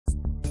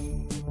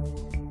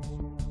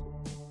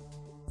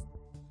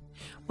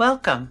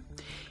Welcome!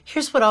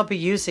 Here's what I'll be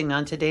using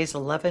on today's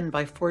 11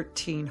 by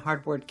 14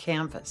 hardboard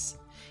canvas.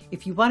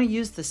 If you want to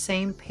use the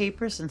same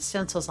papers and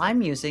stencils I'm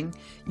using,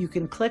 you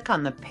can click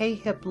on the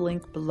PayHip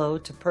link below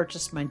to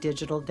purchase my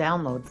digital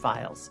download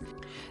files.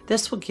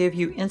 This will give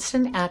you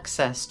instant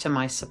access to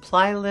my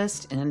supply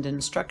list and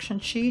instruction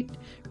sheet,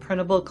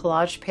 printable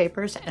collage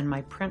papers, and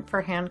my print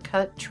for hand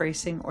cut,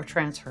 tracing, or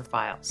transfer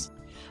files.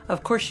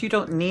 Of course, you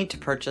don't need to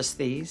purchase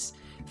these.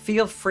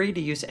 Feel free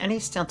to use any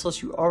stencils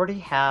you already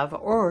have,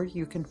 or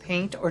you can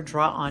paint or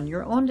draw on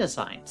your own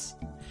designs.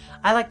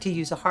 I like to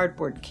use a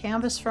hardboard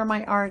canvas for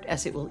my art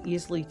as it will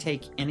easily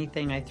take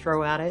anything I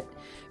throw at it,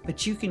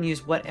 but you can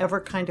use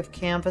whatever kind of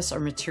canvas or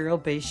material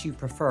base you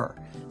prefer.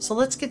 So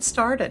let's get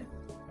started.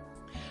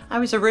 I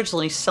was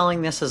originally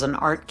selling this as an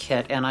art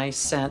kit, and I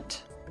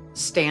sent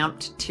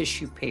stamped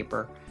tissue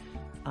paper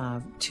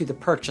to the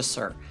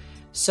purchaser.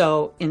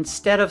 So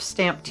instead of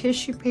stamped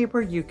tissue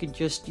paper, you could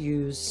just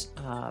use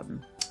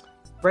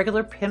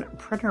regular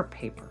printer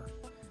paper.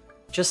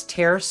 Just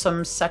tear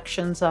some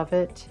sections of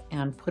it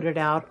and put it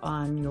out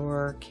on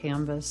your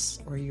canvas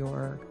or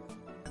your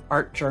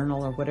art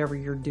journal or whatever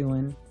you're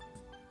doing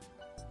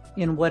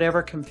in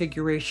whatever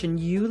configuration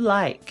you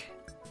like.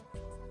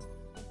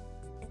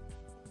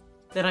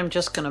 Then I'm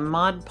just going to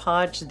Mod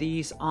Podge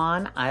these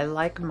on. I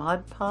like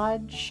Mod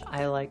Podge.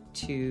 I like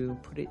to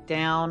put it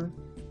down,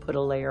 put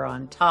a layer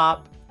on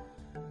top,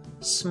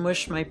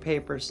 smush my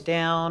papers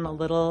down a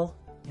little,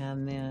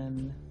 and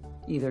then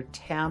either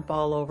tamp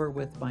all over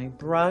with my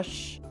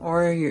brush,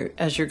 or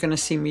as you're going to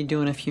see me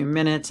do in a few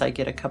minutes, I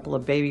get a couple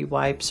of baby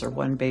wipes or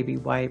one baby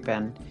wipe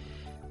and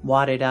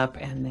wad it up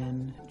and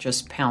then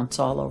just pounce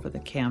all over the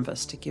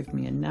canvas to give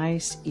me a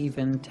nice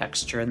even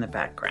texture in the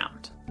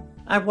background.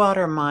 I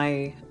water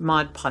my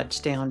Mod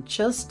Podge down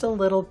just a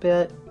little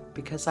bit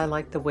because I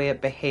like the way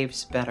it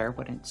behaves better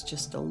when it's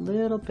just a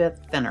little bit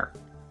thinner.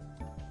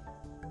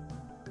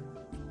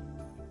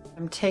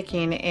 I'm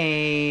taking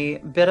a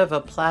bit of a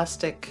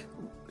plastic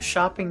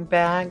shopping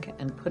bag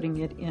and putting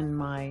it in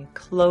my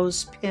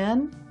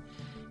clothespin.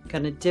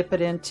 Going to dip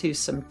it into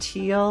some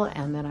teal,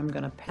 and then I'm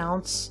going to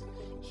pounce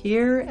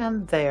here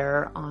and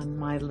there on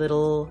my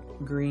little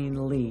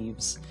green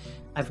leaves.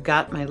 I've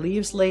got my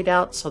leaves laid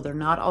out so they're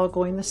not all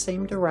going the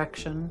same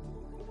direction.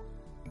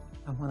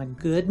 I want a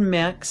good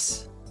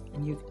mix,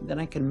 and then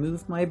I can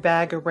move my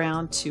bag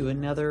around to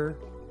another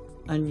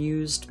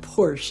unused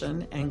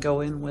portion and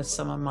go in with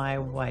some of my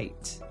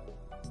white.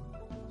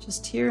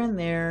 Just here and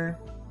there.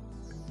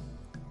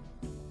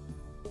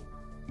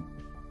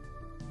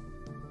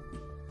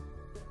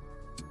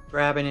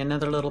 Grabbing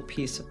another little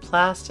piece of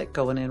plastic,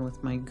 going in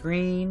with my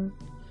green.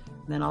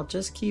 And then I'll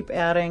just keep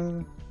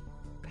adding,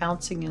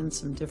 pouncing in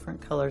some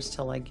different colors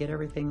till I get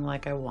everything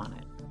like I want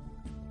it.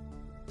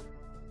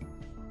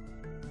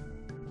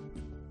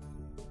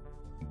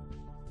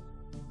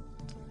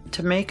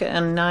 To make a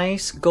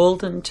nice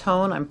golden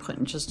tone, I'm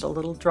putting just a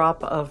little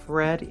drop of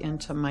red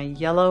into my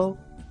yellow,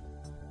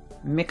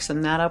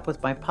 mixing that up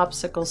with my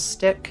popsicle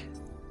stick,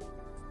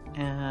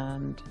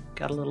 and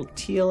got a little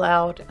teal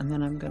out, and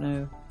then I'm going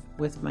to,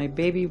 with my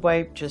baby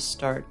wipe, just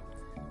start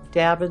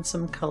dabbing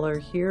some color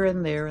here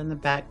and there in the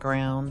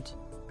background.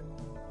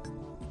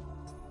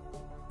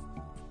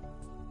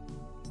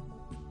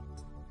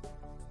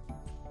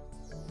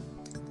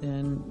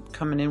 Then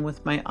coming in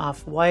with my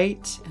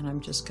off-white, and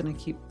I'm just going to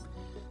keep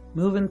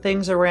moving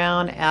things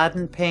around,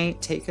 adding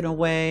paint, taking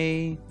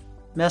away,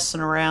 messing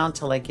around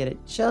till I get it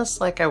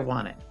just like I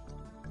want it.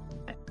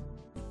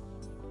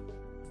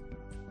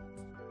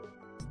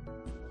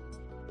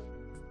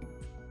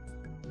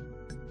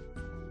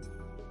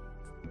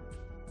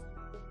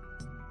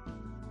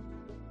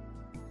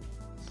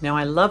 Now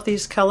I love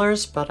these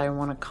colors, but I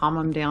want to calm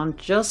them down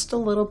just a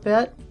little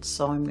bit.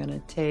 So I'm going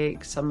to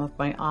take some of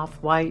my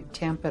off-white,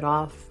 tamp it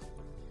off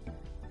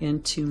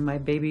into my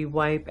baby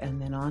wipe, and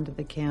then onto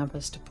the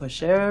canvas to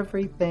push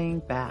everything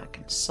back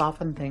and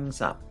soften things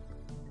up.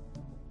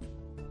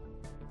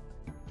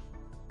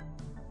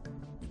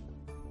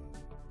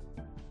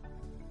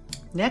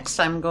 Next,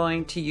 I'm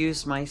going to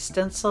use my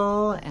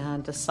stencil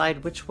and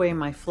decide which way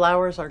my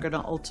flowers are going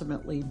to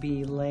ultimately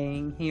be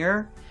laying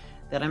here.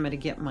 Then I'm going to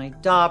get my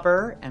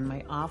dauber and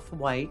my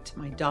off-white.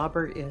 My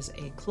dauber is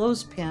a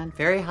clothespin,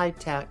 very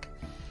high-tech,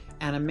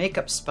 and a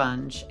makeup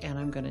sponge, and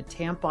I'm going to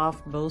tamp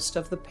off most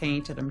of the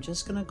paint, and I'm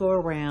just going to go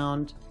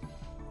around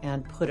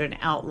and put an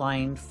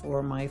outline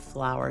for my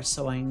flowers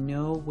so I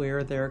know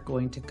where they're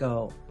going to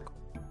go.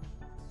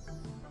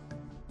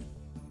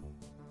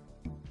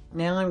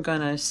 Now I'm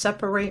going to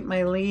separate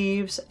my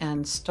leaves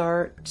and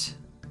start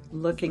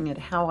looking at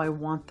how I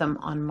want them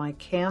on my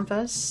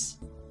canvas.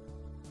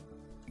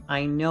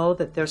 I know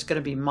that there's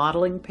going to be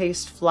modeling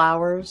paste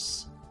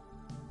flowers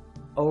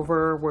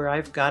over where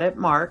I've got it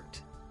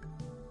marked,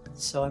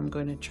 so I'm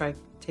going to try to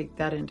take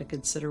that into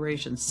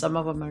consideration. Some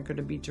of them are going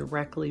to be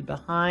directly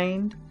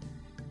behind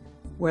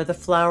where the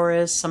flower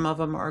is. Some of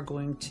them are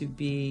going to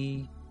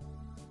be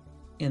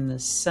in the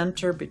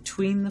center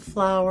between the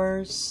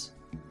flowers.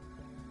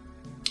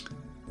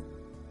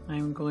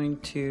 I'm going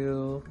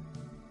to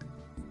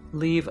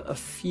leave a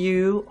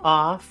few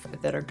off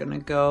that are going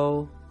to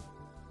go,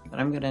 that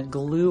I'm going to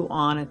glue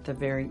on at the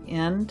very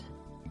end,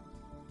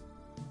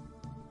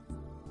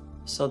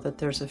 so that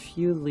there's a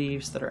few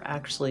leaves that are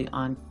actually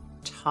on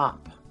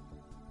top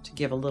to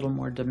give a little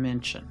more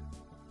dimension.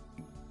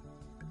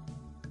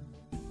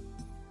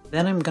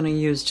 Then I'm going to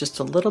use just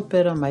a little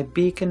bit of my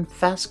Beacon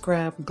Fast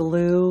Grab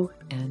glue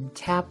and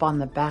tap on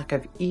the back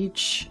of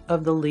each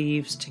of the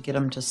leaves to get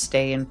them to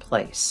stay in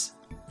place.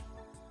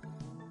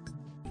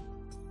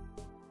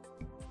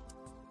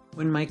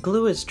 When my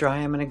glue is dry,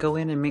 I'm going to go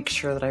in and make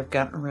sure that I've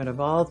gotten rid of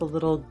all the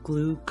little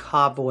glue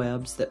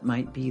cobwebs that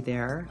might be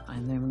there.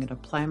 And then I'm going to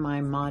apply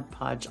my Mod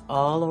Podge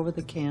all over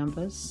the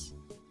canvas,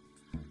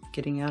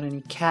 getting out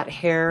any cat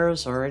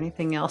hairs or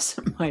anything else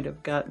that might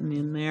have gotten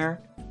in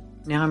there.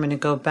 Now I'm going to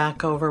go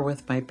back over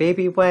with my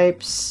baby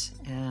wipes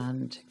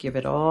and give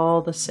it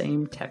all the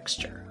same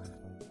texture.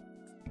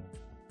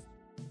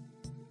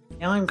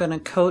 Now I'm going to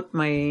coat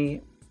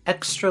my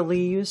extra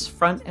leaves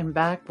front and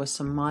back with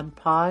some Mod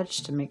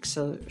Podge to make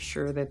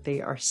sure that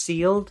they are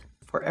sealed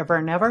forever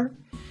and ever.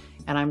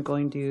 And I'm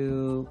going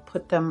to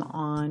put them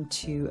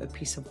onto a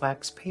piece of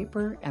wax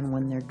paper, and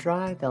when they're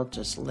dry, they'll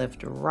just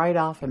lift right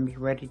off and be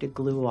ready to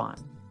glue on.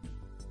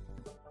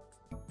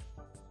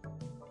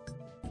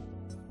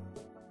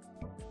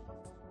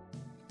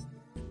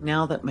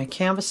 Now that my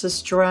canvas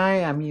is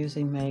dry, I'm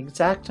using my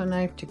X-Acto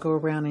knife to go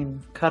around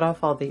and cut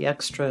off all the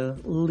extra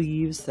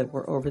leaves that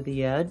were over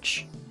the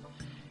edge.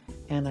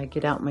 And I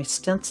get out my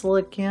stencil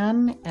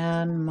again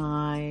and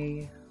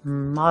my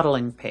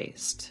modeling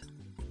paste.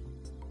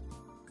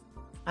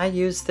 I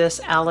use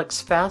this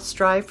Alex Fast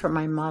Dry for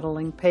my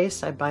modeling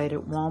paste. I buy it at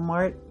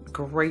Walmart.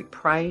 Great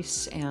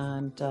price,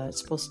 and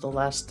it's supposed to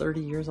last 30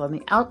 years on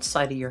the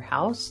outside of your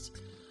house.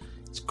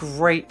 It's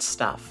great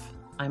stuff.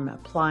 I'm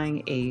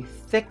applying a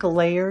thick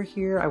layer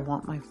here. I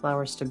want my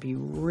flowers to be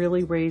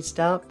really raised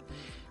up.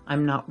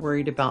 I'm not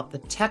worried about the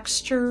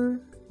texture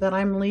that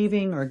I'm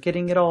leaving or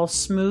getting it all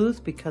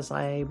smooth, because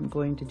I'm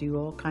going to do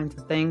all kinds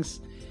of things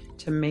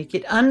to make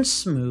it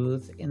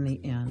unsmooth in the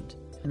end.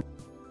 And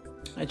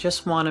I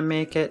just want to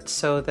make it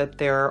so that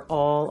they're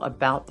all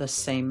about the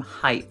same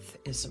height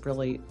is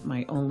really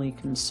my only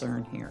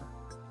concern here.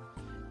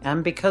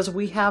 And because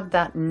we have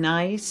that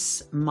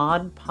nice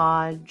Mod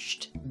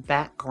Podged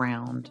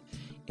background,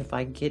 if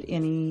I get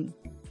any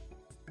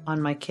on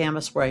my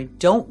canvas where I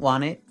don't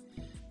want it,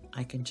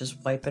 I can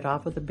just wipe it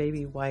off with a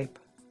baby wipe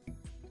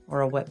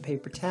or a wet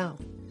paper towel.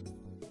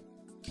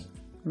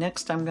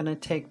 Next, I'm going to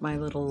take my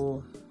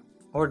little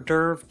hors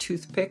d'oeuvre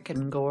toothpick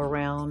and go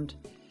around,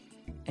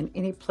 and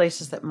any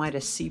places that might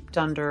have seeped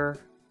under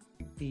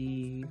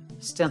the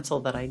stencil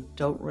that I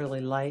don't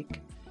really like,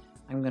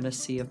 I'm going to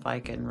see if I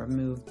can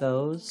remove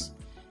those.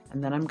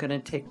 And then I'm going to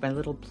take my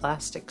little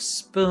plastic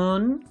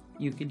spoon.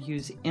 You could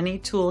use any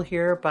tool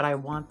here, but I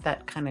want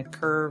that kind of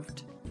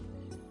curved.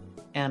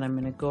 And I'm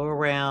going to go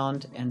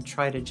around and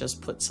try to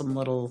just put some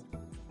little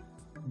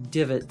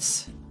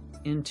divots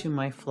into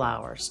my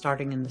flower,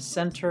 starting in the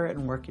center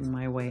and working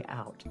my way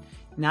out.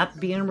 Not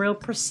being real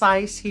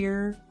precise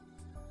here,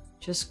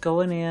 just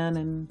going in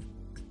and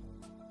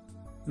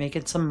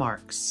making some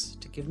marks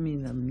to give me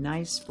the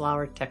nice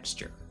flower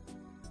texture.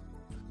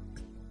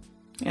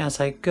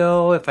 As I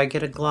go, if I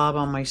get a glob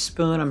on my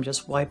spoon, I'm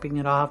just wiping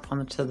it off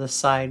onto the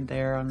side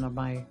there on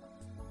my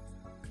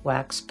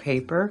wax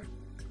paper.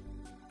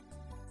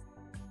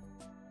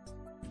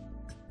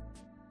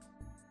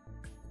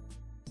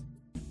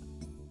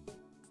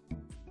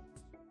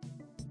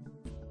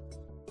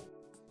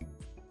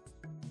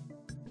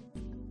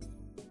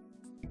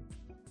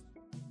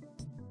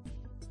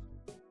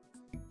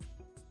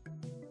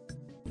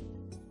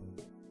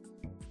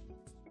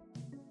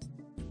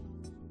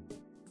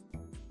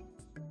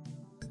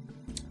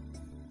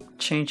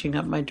 Changing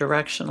up my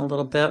direction a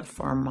little bit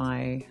for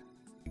my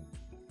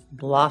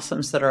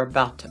blossoms that are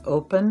about to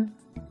open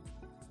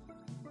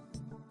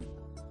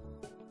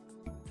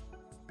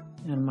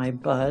and my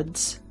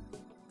buds.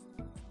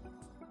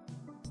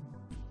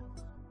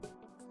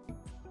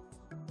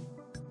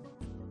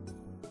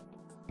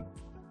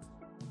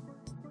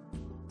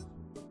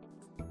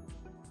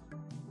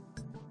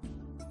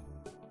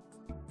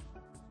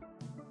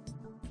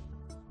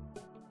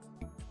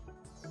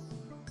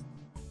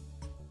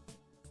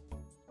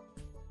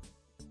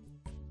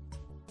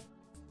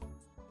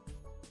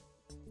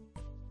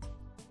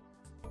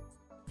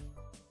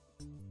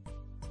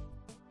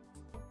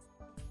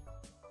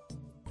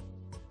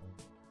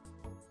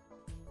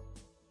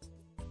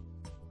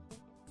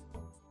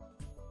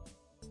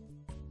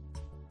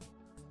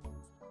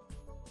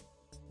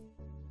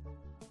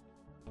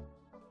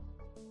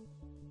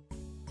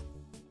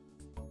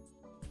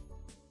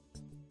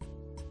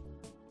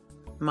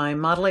 My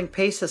modeling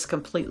paste is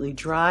completely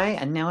dry,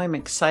 and now I'm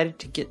excited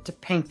to get to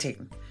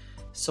painting.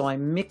 So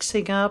I'm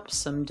mixing up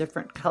some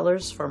different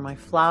colors for my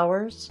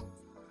flowers.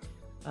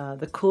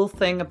 The cool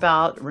thing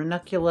about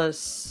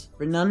ranunculus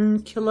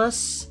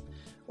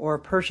or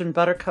Persian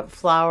Buttercup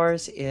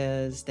flowers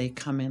is they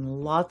come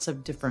in lots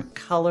of different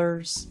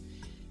colors,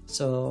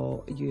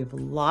 so you have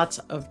lots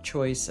of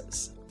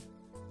choices.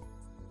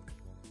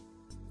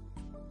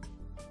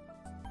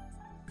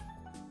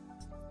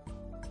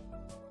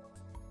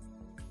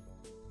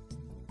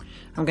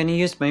 I'm going to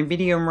use my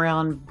medium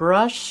round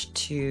brush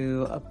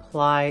to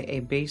apply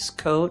a base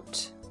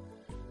coat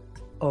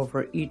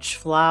over each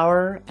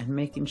flower and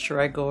making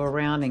sure I go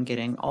around and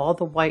getting all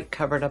the white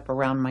covered up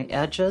around my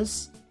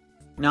edges.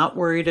 Not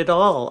worried at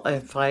all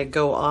if I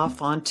go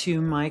off onto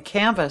my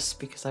canvas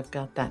because I've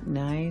got that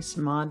nice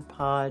Mod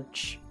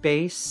Podge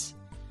base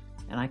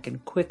and I can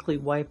quickly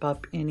wipe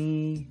up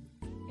any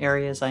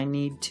areas I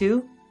need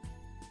to.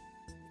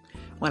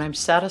 When I'm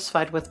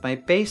satisfied with my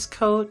base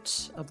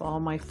coat of all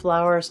my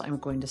flowers, I'm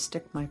going to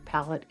stick my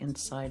palette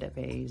inside of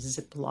a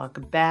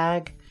Ziploc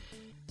bag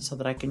so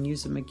that I can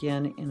use them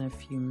again in a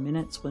few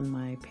minutes when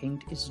my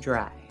paint is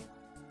dry.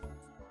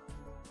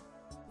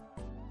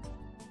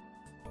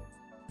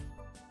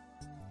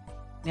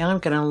 Now I'm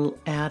going to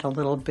add a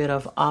little bit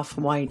of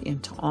off-white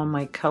into all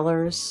my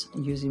colors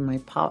using my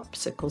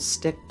popsicle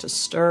stick to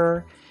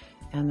stir.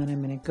 And then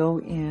I'm going to go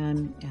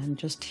in and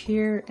just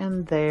here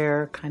and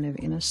there, kind of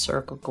in a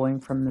circle, going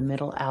from the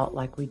middle out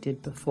like we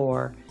did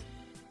before,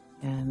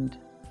 and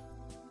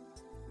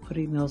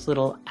putting those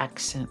little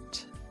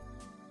accent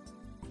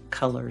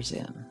colors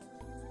in.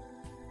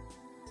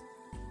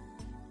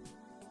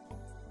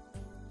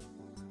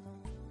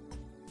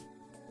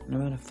 And I'm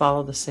going to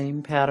follow the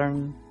same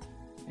pattern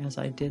as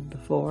I did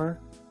before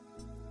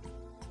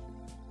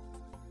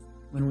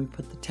when we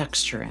put the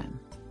texture in.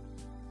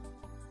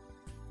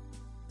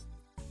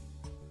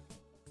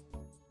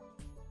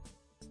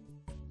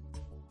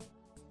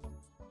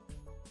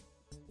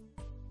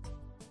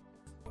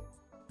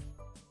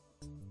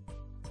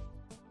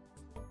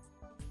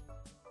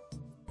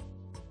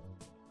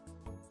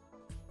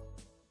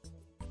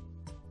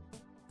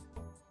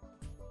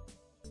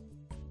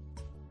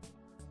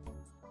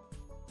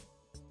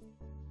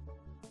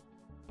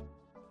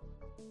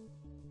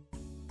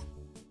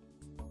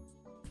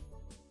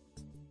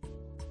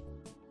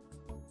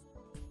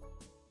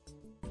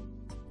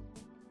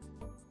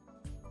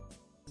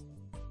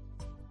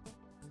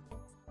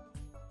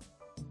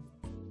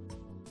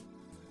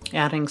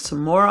 Adding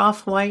some more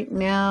off-white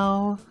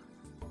now,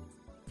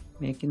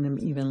 making them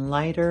even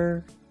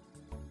lighter,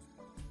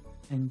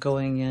 and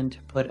going in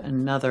to put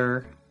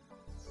another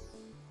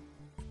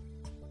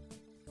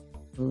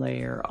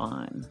layer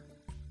on.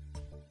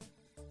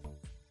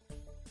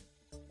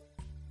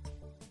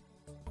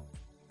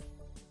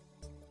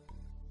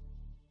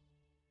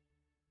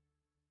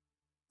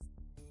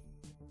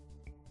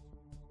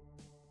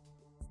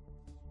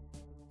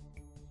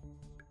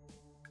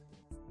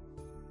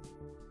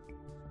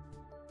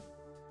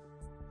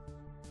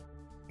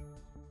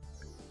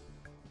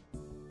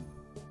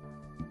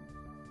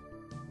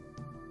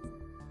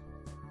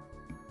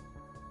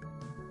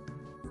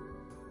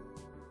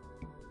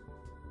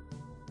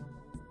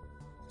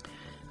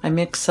 I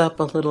mix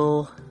up a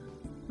little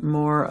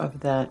more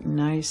of that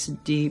nice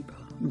deep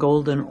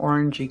golden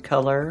orangey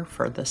color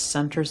for the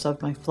centers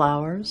of my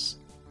flowers.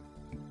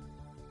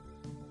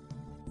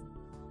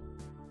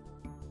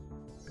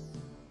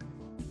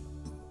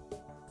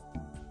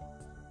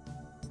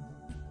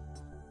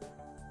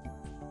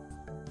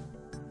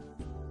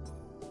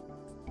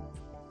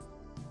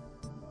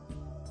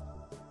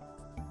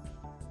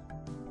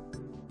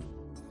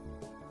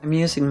 I'm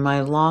using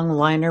my long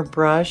liner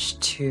brush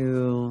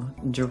to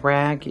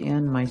drag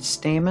in my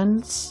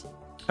stamens.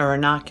 A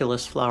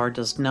ranunculus flower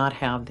does not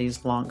have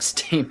these long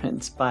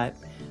stamens, but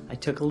I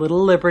took a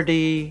little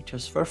liberty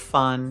just for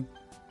fun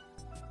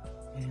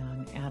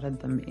and added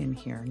them in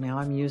here. Now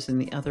I'm using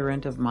the other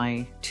end of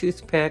my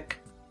toothpick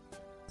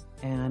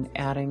and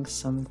adding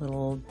some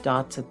little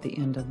dots at the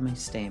end of my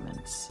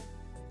stamens.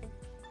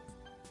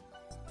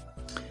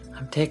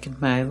 I'm taking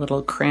my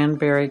little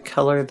cranberry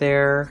color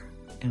there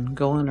and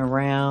going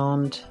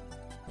around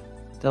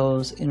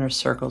those inner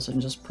circles and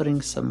just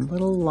putting some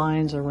little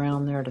lines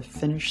around there to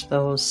finish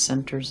those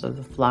centers of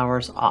the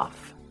flowers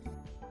off.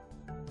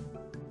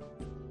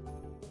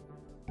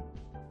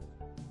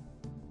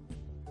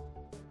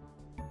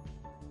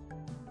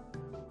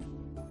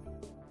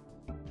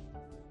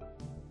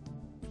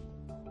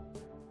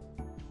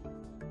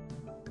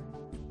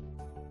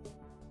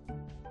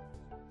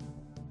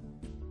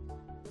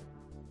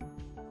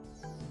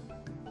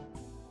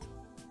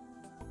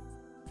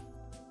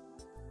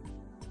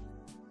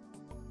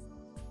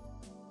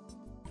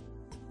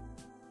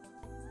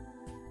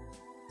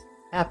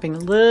 Tapping a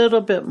little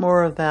bit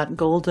more of that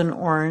golden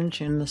orange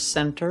in the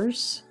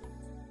centers.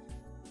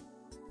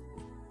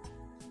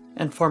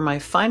 And for my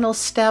final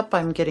step,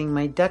 I'm getting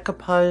my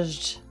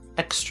decoupaged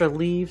extra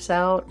leaves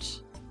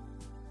out,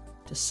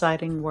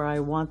 deciding where I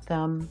want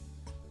them,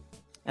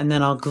 and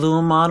then I'll glue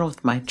them on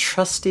with my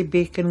trusty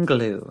beacon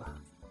glue.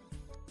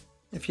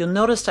 If you'll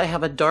notice, I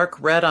have a dark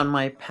red on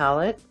my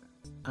palette.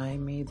 I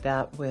made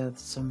that with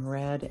some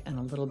red and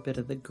a little bit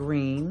of the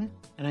green,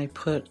 and I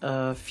put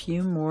a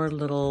few more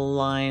little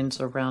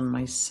lines around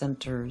my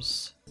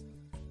centers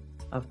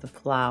of the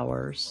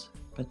flowers,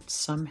 but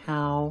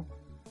somehow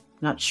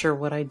not sure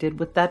what I did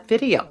with that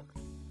video,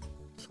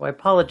 so I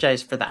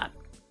apologize for that.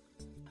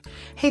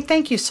 Hey,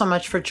 thank you so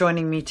much for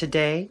joining me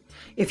today.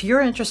 If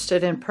you're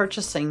interested in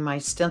purchasing my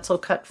stencil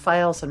cut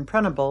files and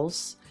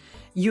printables,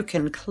 you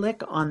can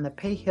click on the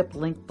PayHip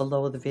link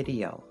below the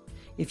video.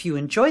 If you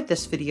enjoyed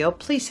this video,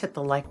 please hit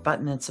the like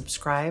button and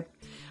subscribe.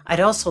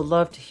 I'd also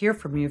love to hear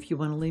from you if you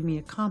want to leave me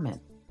a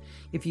comment.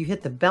 If you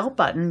hit the bell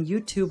button,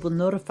 YouTube will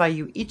notify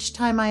you each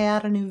time I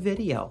add a new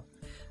video.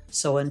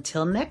 So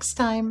until next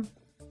time,